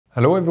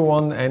Hello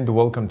everyone and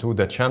welcome to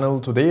the channel.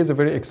 Today is a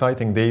very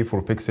exciting day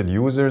for Pixel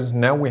users.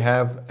 Now we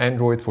have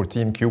Android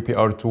 14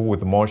 QPR2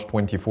 with March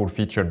 24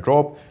 feature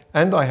drop,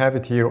 and I have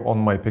it here on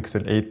my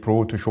Pixel 8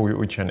 Pro to show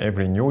you each and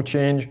every new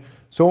change.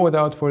 So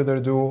without further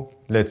ado,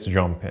 let's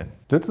jump in.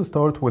 Let's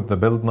start with the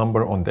build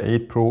number on the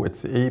 8 Pro.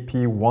 It's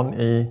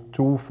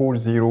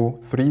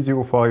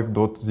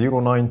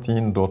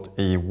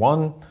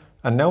AP1A240305.019.A1.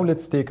 And now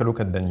let's take a look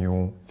at the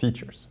new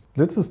features.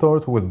 Let's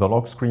start with the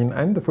lock screen,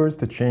 and the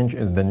first change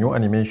is the new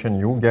animation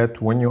you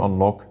get when you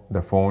unlock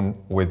the phone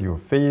with your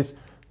face.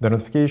 The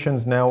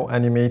notifications now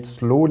animate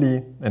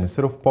slowly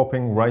instead of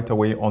popping right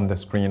away on the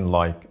screen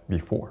like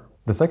before.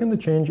 The second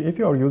change, if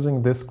you are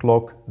using this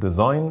clock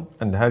design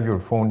and have your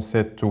phone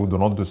set to Do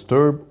Not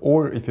Disturb,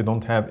 or if you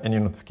don't have any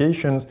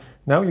notifications,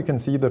 now you can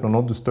see the Do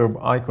Not Disturb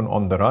icon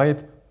on the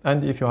right,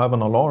 and if you have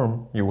an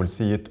alarm, you will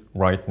see it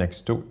right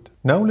next to it.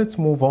 Now let's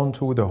move on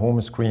to the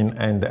home screen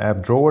and the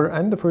app drawer.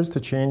 And the first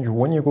change,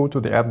 when you go to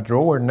the app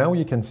drawer, now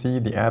you can see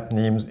the app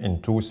names in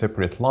two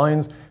separate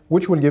lines,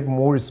 which will give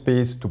more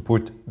space to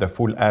put the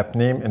full app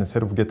name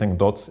instead of getting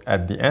dots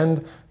at the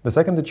end. The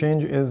second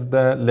change is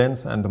the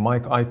lens and the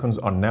mic icons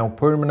are now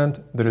permanent.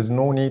 There is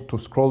no need to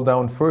scroll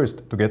down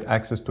first to get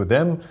access to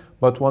them,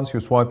 but once you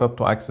swipe up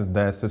to access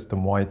the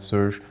system-wide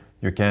search,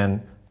 you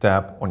can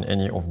tap on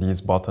any of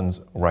these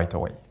buttons right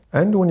away.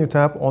 And when you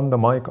tap on the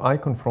mic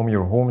icon from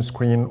your home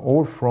screen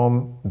or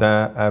from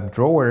the app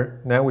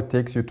drawer, now it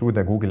takes you to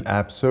the Google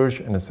App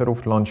Search instead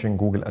of launching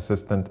Google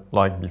Assistant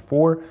like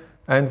before.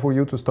 And for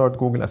you to start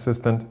Google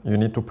Assistant, you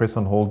need to press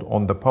and hold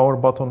on the power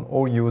button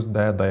or use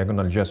the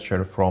diagonal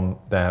gesture from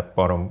the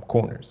bottom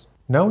corners.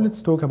 Now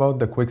let's talk about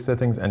the quick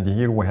settings, and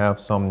here we have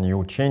some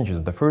new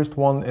changes. The first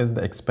one is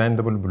the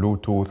expandable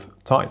Bluetooth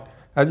tile.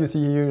 As you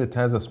see here, it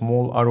has a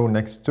small arrow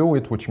next to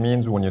it, which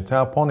means when you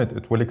tap on it,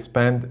 it will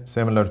expand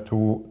similar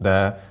to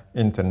the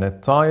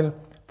internet tile.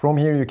 From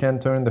here, you can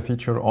turn the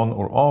feature on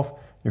or off.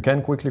 You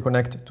can quickly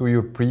connect to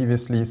your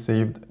previously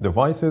saved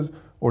devices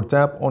or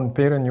tap on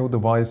pair a new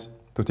device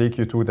to take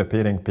you to the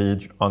pairing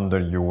page under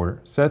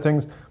your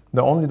settings.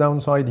 The only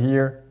downside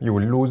here, you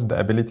will lose the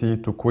ability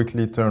to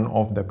quickly turn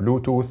off the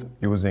Bluetooth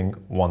using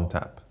one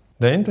tap.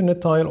 The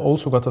internet tile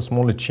also got a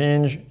small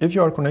change. If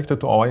you are connected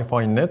to a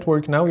Wi-Fi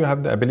network, now you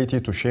have the ability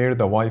to share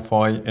the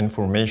Wi-Fi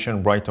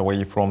information right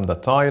away from the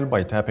tile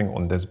by tapping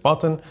on this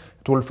button.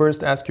 It will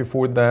first ask you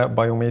for the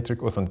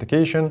biometric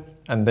authentication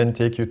and then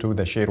take you to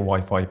the Share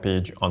Wi-Fi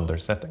page under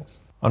Settings.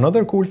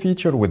 Another cool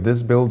feature with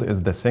this build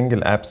is the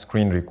single app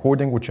screen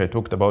recording, which I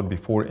talked about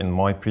before in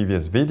my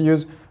previous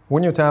videos.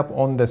 When you tap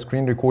on the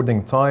screen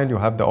recording tile, you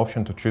have the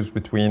option to choose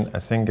between a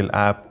single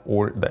app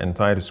or the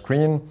entire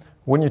screen.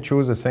 When you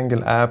choose a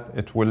single app,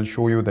 it will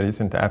show you the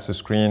recent apps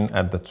screen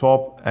at the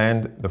top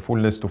and the full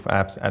list of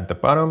apps at the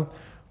bottom.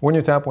 When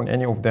you tap on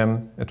any of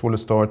them, it will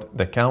start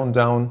the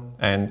countdown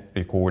and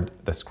record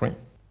the screen.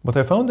 But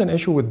I found an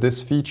issue with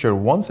this feature.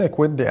 Once I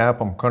quit the app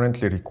I'm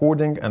currently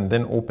recording and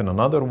then open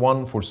another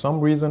one, for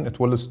some reason it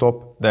will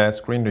stop the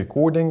screen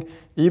recording,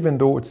 even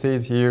though it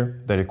says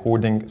here the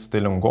recording is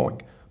still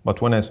ongoing.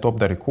 But when I stop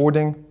the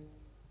recording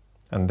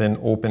and then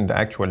open the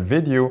actual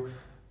video,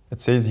 it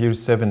says here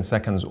 7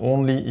 seconds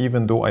only,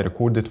 even though I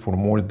recorded for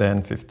more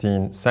than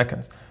 15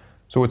 seconds.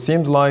 So it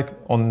seems like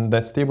on the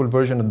stable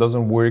version, it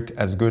doesn't work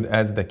as good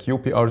as the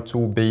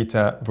QPR2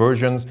 beta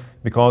versions,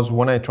 because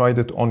when I tried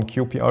it on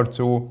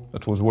QPR2,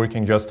 it was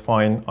working just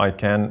fine. I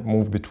can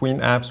move between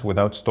apps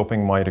without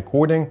stopping my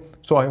recording.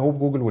 So I hope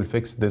Google will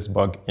fix this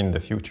bug in the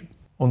future.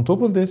 On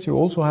top of this, you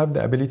also have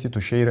the ability to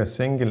share a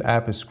single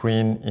app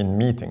screen in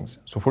meetings.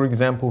 So for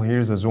example,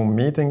 here's a Zoom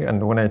meeting,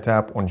 and when I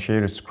tap on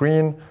share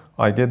screen,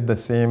 I get the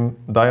same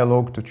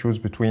dialog to choose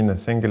between a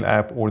single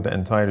app or the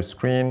entire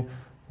screen,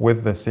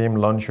 with the same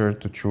launcher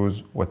to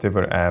choose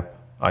whatever app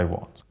I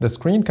want. The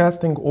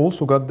screencasting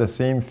also got the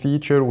same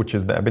feature, which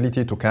is the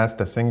ability to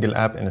cast a single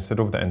app instead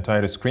of the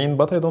entire screen,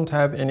 but I don't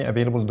have any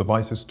available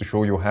devices to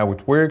show you how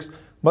it works,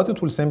 but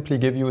it will simply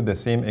give you the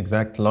same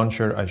exact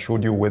launcher I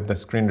showed you with the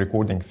screen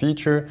recording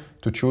feature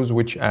to choose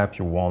which app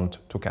you want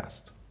to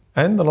cast.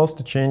 And the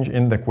last change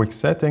in the quick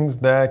settings,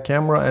 the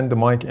camera and the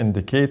mic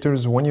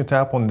indicators. When you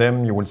tap on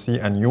them, you will see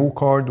a new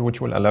card which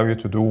will allow you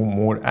to do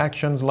more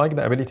actions, like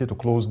the ability to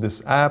close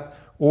this app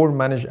or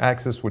manage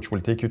access, which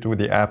will take you to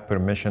the app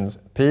permissions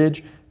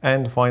page.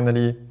 And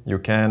finally, you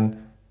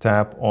can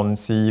tap on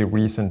see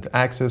recent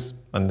access,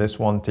 and this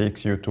one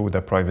takes you to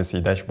the privacy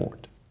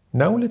dashboard.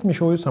 Now let me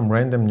show you some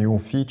random new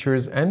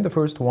features, and the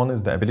first one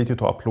is the ability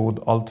to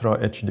upload Ultra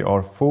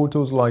HDR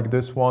photos like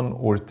this one,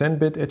 or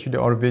 10-bit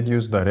HDR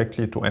videos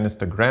directly to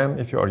Instagram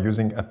if you are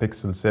using a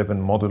Pixel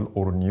 7 model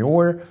or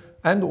newer,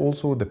 and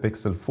also the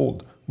Pixel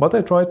Fold. But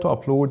I tried to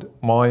upload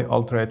my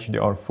Ultra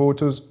HDR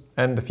photos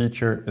and the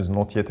feature is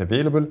not yet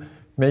available.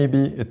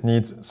 Maybe it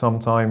needs some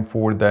time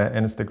for the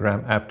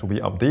Instagram app to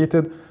be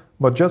updated.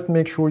 But just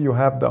make sure you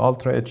have the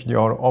Ultra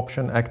HDR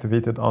option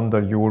activated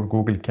under your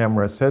Google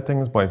camera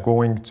settings by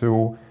going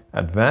to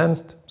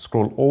Advanced,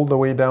 scroll all the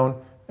way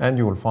down, and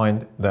you will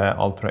find the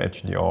Ultra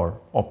HDR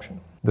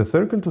option. The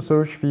circle to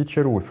search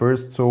feature we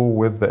first saw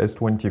with the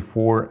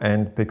S24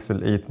 and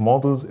Pixel 8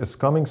 models is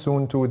coming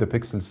soon to the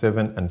Pixel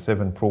 7 and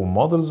 7 Pro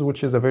models,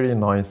 which is a very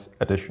nice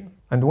addition.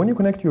 And when you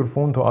connect your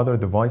phone to other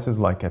devices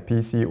like a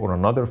PC or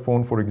another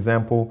phone, for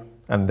example,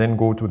 and then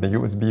go to the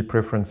USB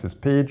preferences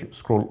page,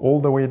 scroll all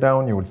the way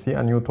down, you will see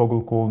a new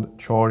toggle called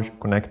Charge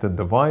Connected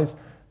Device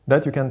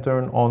that you can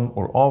turn on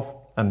or off,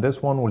 and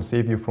this one will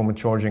save you from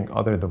charging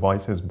other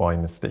devices by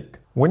mistake.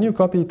 When you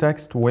copy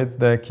text with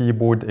the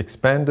keyboard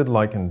expanded,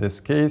 like in this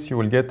case, you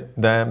will get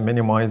the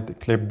minimized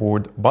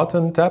clipboard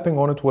button. Tapping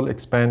on it will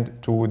expand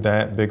to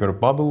the bigger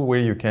bubble where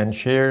you can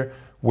share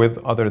with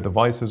other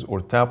devices or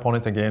tap on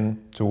it again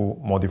to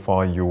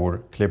modify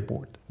your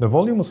clipboard. The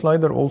volume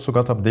slider also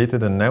got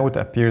updated and now it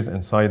appears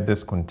inside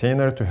this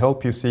container to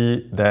help you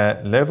see the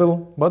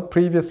level, but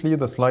previously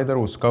the slider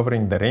was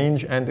covering the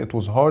range and it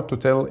was hard to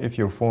tell if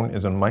your phone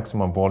is on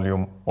maximum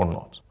volume or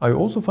not. I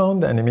also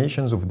found the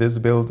animations of this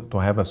build to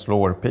have a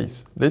slower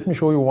pace. Let me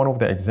show you one of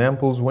the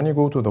examples. When you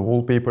go to the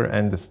wallpaper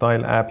and the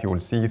style app, you will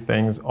see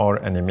things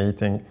are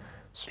animating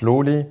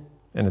slowly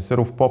instead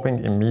of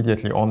popping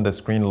immediately on the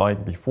screen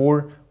like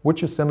before,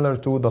 which is similar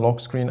to the lock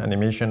screen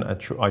animation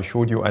I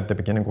showed you at the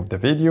beginning of the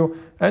video,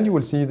 and you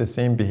will see the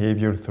same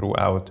behavior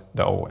throughout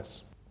the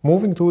OS.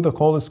 Moving to the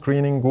call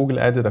screening, Google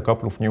added a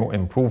couple of new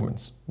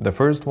improvements. The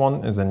first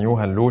one is a new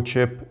Hello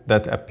chip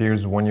that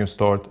appears when you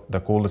start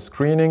the call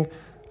screening,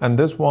 and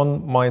this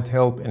one might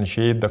help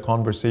initiate the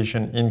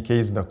conversation in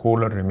case the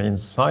caller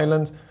remains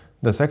silent.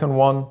 The second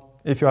one,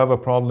 if you have a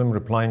problem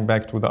replying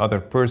back to the other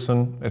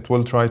person, it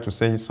will try to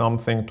say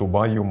something to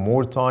buy you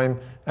more time.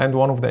 And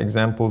one of the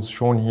examples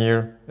shown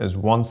here is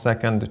 1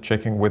 second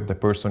checking with the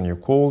person you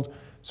called.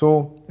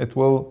 So it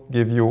will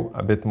give you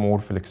a bit more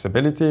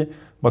flexibility,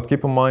 but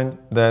keep in mind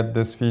that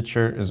this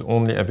feature is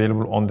only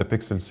available on the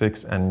Pixel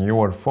 6 and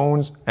newer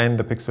phones and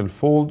the Pixel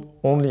Fold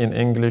only in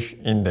English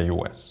in the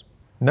US.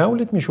 Now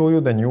let me show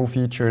you the new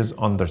features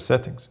under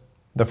settings.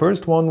 The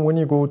first one, when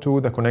you go to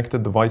the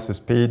connected devices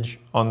page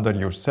under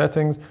your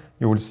settings,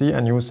 you will see a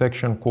new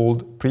section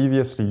called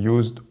previously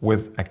used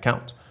with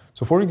account.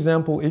 So for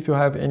example, if you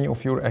have any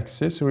of your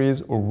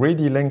accessories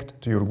already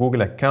linked to your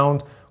Google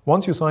account,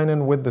 once you sign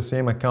in with the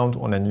same account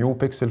on a new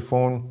Pixel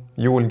phone,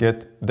 you will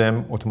get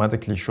them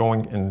automatically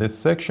showing in this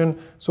section.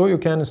 So you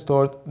can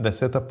start the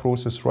setup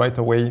process right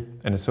away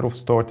instead of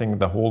starting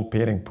the whole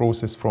pairing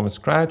process from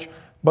scratch.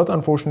 But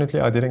unfortunately,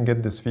 I didn't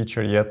get this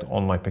feature yet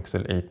on my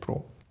Pixel 8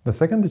 Pro. The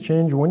second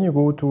change, when you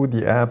go to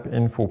the app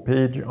info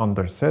page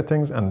under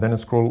settings and then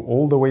scroll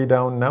all the way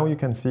down, now you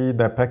can see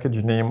the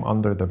package name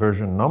under the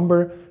version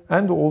number,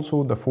 and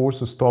also the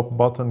force stop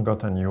button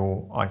got a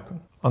new icon.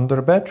 Under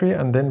battery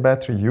and then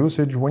battery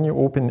usage, when you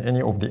open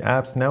any of the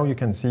apps, now you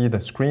can see the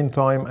screen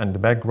time and the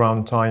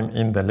background time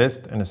in the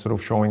list instead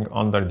of showing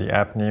under the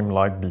app name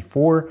like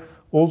before.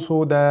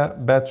 Also, the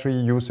battery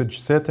usage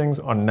settings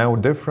are now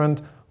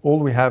different. All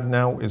we have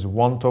now is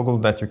one toggle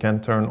that you can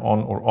turn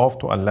on or off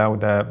to allow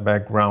the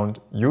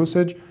background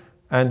usage.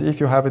 And if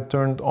you have it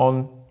turned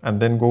on and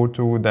then go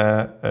to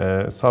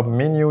the sub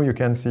menu, you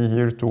can see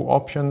here 2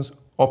 options,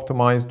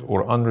 optimized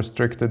or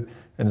unrestricted,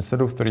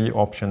 instead of 3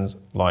 options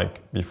like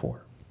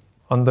before.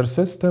 Under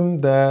system,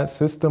 the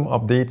system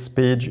updates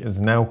page is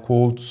now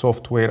called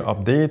software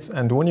updates.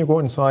 And when you go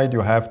inside,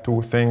 you have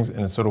 2 things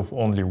instead of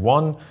only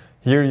 1.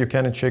 Here you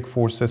can check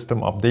for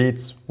system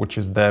updates, which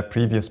is the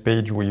previous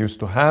page we used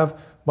to have.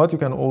 But you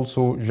can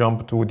also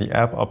jump to the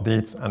app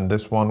updates, and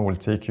this one will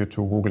take you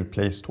to Google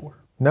Play Store.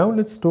 Now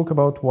let's talk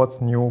about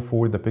what's new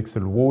for the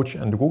Pixel Watch,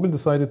 and Google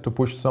decided to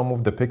push some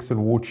of the Pixel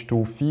Watch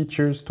 2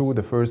 features to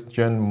the first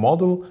gen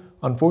model.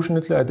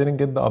 Unfortunately, I didn't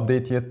get the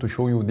update yet to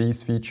show you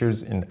these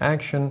features in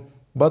action,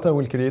 but I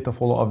will create a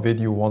follow-up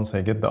video once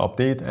I get the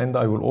update, and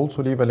I will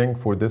also leave a link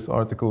for this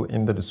article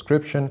in the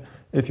description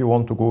if you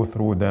want to go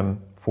through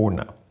them for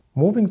now.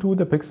 Moving to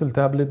the Pixel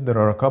tablet, there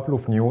are a couple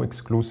of new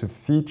exclusive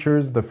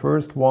features. The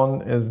first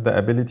one is the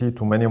ability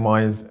to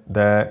minimize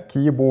the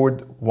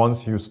keyboard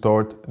once you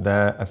start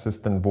the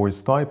assistant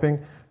voice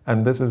typing.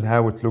 And this is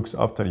how it looks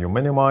after you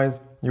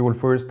minimize. You will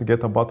first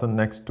get a button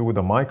next to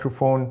the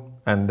microphone,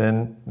 and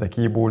then the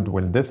keyboard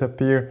will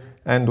disappear,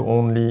 and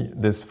only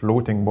this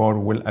floating bar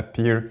will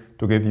appear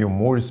to give you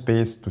more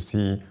space to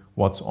see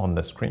what's on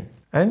the screen.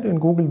 And in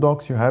Google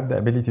Docs, you have the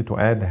ability to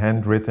add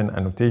handwritten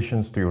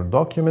annotations to your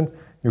document.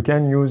 You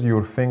can use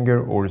your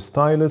finger or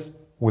stylus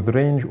with a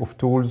range of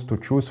tools to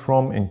choose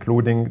from,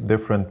 including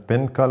different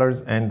pen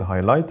colors and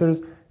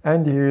highlighters.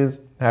 And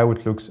here's how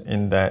it looks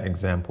in the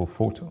example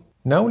photo.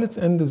 Now let's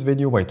end this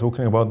video by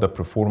talking about the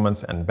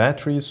performance and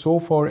battery. So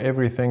far,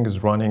 everything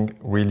is running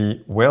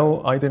really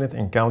well. I didn't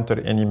encounter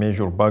any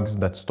major bugs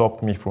that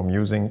stopped me from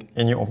using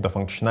any of the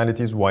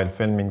functionalities while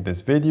filming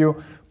this video.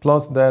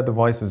 Plus, the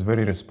device is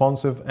very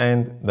responsive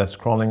and the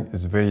scrolling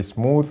is very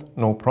smooth,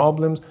 no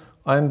problems.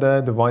 And the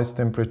device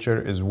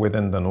temperature is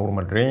within the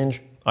normal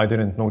range. I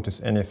didn't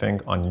notice anything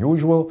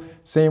unusual.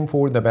 Same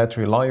for the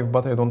battery life,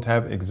 but I don't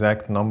have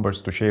exact numbers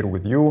to share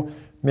with you.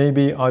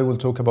 Maybe I will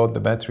talk about the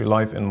battery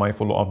life in my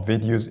follow-up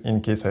videos in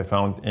case I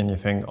found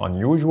anything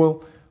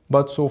unusual.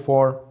 But so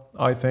far,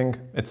 I think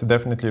it's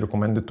definitely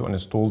recommended to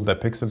install the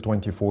Pixel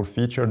 24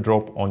 feature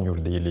drop on your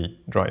daily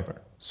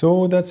driver.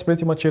 So that's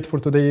pretty much it for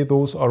today.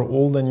 Those are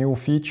all the new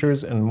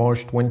features in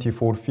March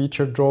 24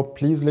 feature drop.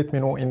 Please let me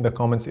know in the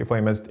comments if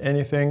I missed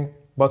anything.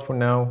 But for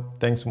now,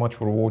 thanks so much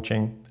for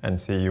watching and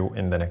see you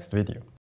in the next video.